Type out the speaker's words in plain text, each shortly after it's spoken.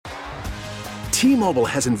T-Mobile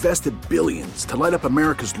has invested billions to light up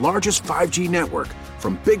America's largest 5G network,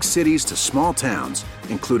 from big cities to small towns,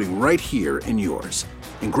 including right here in yours.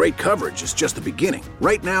 And great coverage is just the beginning.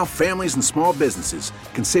 Right now, families and small businesses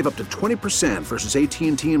can save up to 20% versus AT&T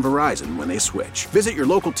and Verizon when they switch. Visit your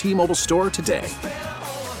local T-Mobile store today.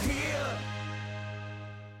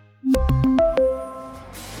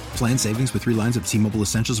 Plan savings with 3 lines of T-Mobile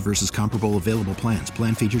Essentials versus comparable available plans.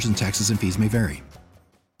 Plan features and taxes and fees may vary.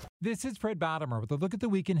 This is Fred Bodimer with a look at the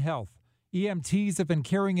week in health. EMTs have been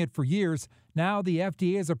carrying it for years. Now the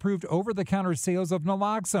FDA has approved over-the-counter sales of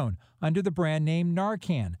naloxone under the brand name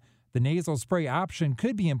Narcan. The nasal spray option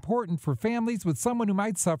could be important for families with someone who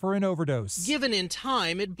might suffer an overdose. Given in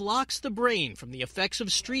time, it blocks the brain from the effects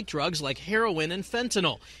of street drugs like heroin and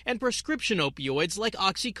fentanyl, and prescription opioids like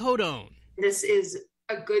oxycodone. This is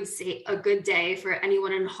a good day for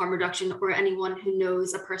anyone in harm reduction or anyone who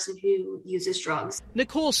knows a person who uses drugs.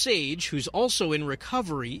 Nicole Sage, who's also in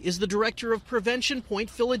recovery, is the director of Prevention Point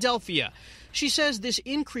Philadelphia. She says this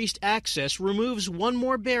increased access removes one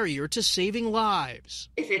more barrier to saving lives.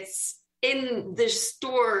 If it's in the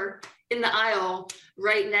store, in the aisle,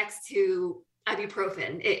 right next to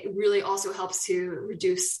ibuprofen, it really also helps to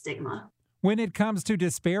reduce stigma. When it comes to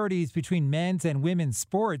disparities between men's and women's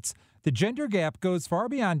sports, the gender gap goes far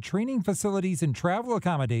beyond training facilities and travel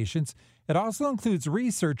accommodations. It also includes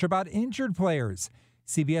research about injured players.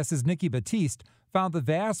 CBS's Nikki Battiste found the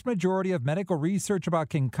vast majority of medical research about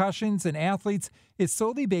concussions in athletes is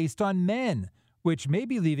solely based on men, which may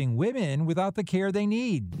be leaving women without the care they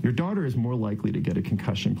need. Your daughter is more likely to get a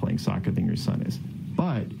concussion playing soccer than your son is,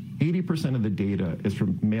 but 80% of the data is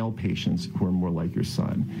from male patients who are more like your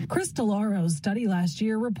son. Chris DeLauro's study last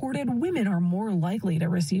year reported women are more likely to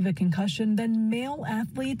receive a concussion than male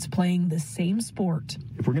athletes playing the same sport.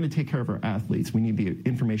 If we're going to take care of our athletes, we need the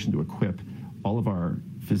information to equip all of our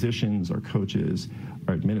physicians, our coaches,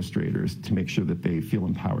 our administrators to make sure that they feel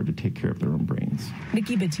empowered to take care of their own brains.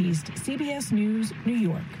 Nikki Battiste, CBS News, New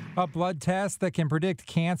York. A blood test that can predict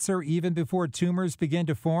cancer even before tumors begin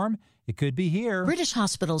to form? It could be here. British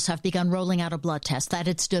hospitals have begun rolling out a blood test that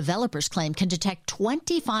its developers claim can detect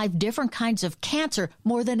 25 different kinds of cancer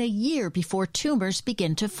more than a year before tumors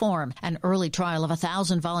begin to form. An early trial of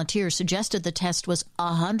 1,000 volunteers suggested the test was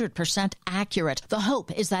 100% accurate. The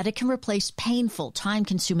hope is that it can replace painful,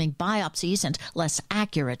 time-consuming biopsies and less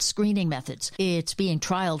accurate screening methods. It's being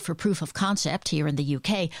trialed for proof of concept here in the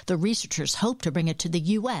UK. The researchers hope to bring it to the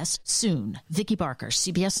US soon. Vicky Barker,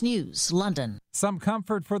 CBS News, London. Some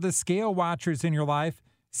comfort for the scale watchers in your life.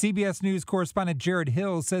 CBS News correspondent Jared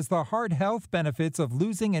Hill says the heart health benefits of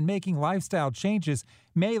losing and making lifestyle changes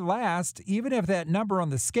may last even if that number on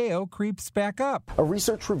the scale creeps back up. A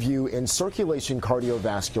research review in Circulation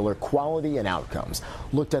Cardiovascular Quality and Outcomes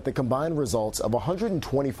looked at the combined results of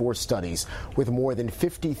 124 studies with more than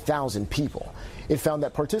 50,000 people. It found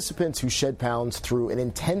that participants who shed pounds through an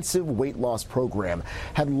intensive weight loss program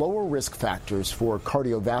had lower risk factors for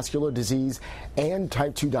cardiovascular disease and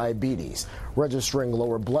type 2 diabetes, registering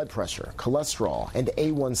lower blood pressure, cholesterol, and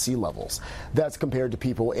A1C levels. That's compared to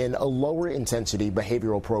people in a lower intensity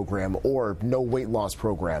behavioral program or no weight loss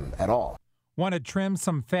program at all. Want to trim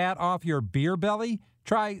some fat off your beer belly?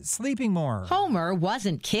 Try sleeping more. Homer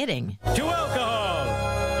wasn't kidding. To alcohol,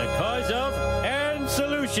 the cause of and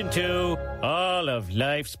solution to all of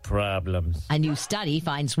life's problems. A new study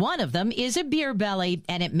finds one of them is a beer belly,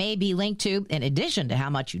 and it may be linked to, in addition to how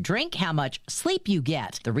much you drink, how much sleep you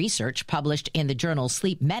get. The research published in the journal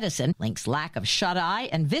Sleep Medicine links lack of shut-eye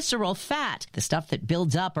and visceral fat, the stuff that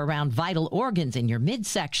builds up around vital organs in your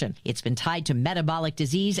midsection. It's been tied to metabolic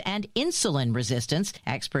disease and insulin resistance.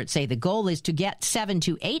 Experts say the goal is to get 7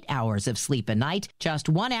 to 8 hours of sleep a night. Just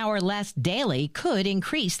 1 hour less daily could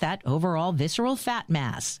increase that overall visceral fat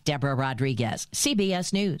mass. Deborah Rodriguez,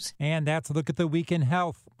 CBS News. And that's a look at the week in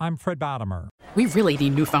health. I'm Fred Bodimer. We really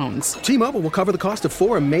need new phones. T-Mobile will cover the cost of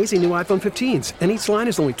 4 amazing new iPhone 15s, and each line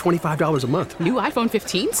is only $25 a month. New iPhone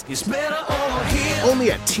 15s? It's better over here.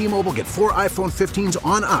 Only at T-Mobile, get 4 iPhone 15s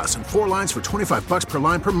on us and 4 lines for $25 per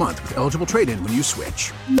line per month with eligible trade-in when you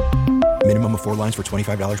switch. Minimum of 4 lines for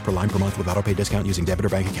 $25 per line per month with autopay discount using debit or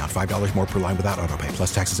bank account. $5 more per line without autopay,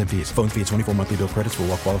 plus taxes and fees. Phone fee at 24 monthly bill credits for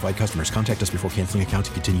well-qualified customers. Contact us before canceling account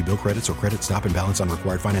to continue bill credits or credit stop and balance on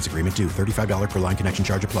required finance agreement due. $35 per line connection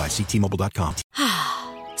charge applies. See T-Mobile.com.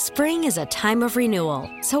 Spring is a time of renewal,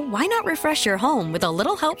 so why not refresh your home with a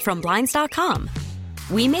little help from Blinds.com?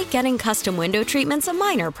 We make getting custom window treatments a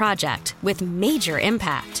minor project with major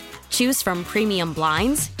impact. Choose from premium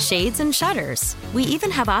blinds, shades, and shutters. We even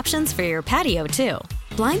have options for your patio, too.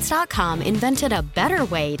 Blinds.com invented a better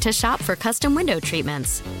way to shop for custom window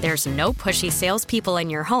treatments. There's no pushy salespeople in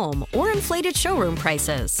your home or inflated showroom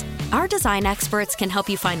prices. Our design experts can help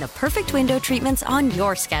you find the perfect window treatments on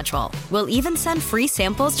your schedule. We'll even send free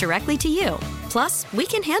samples directly to you. Plus, we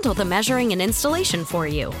can handle the measuring and installation for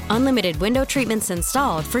you. Unlimited window treatments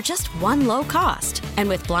installed for just one low cost. And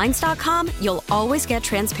with Blinds.com, you'll always get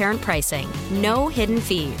transparent pricing. No hidden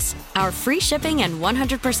fees. Our free shipping and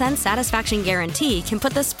 100% satisfaction guarantee can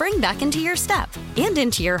put the spring back into your step and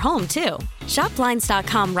into your home, too. Shop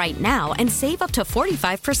Blinds.com right now and save up to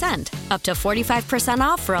 45%. Up to 45%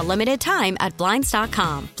 off for a limited time at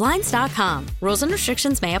Blinds.com. Blinds.com. Rules and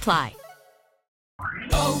restrictions may apply.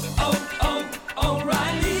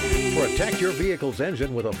 O'Reilly. Protect your vehicle's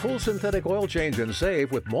engine with a full synthetic oil change and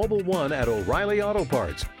save with Mobile One at O'Reilly Auto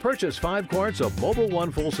Parts. Purchase 5 quarts of Mobile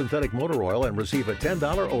One full synthetic motor oil and receive a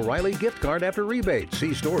 $10 O'Reilly gift card after rebate.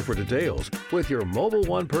 See store for details. With your Mobile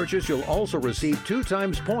One purchase, you'll also receive 2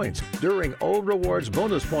 times points during O Rewards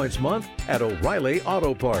Bonus Points Month at O'Reilly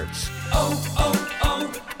Auto Parts.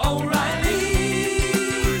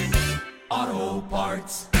 O'Reilly Auto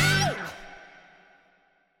Parts.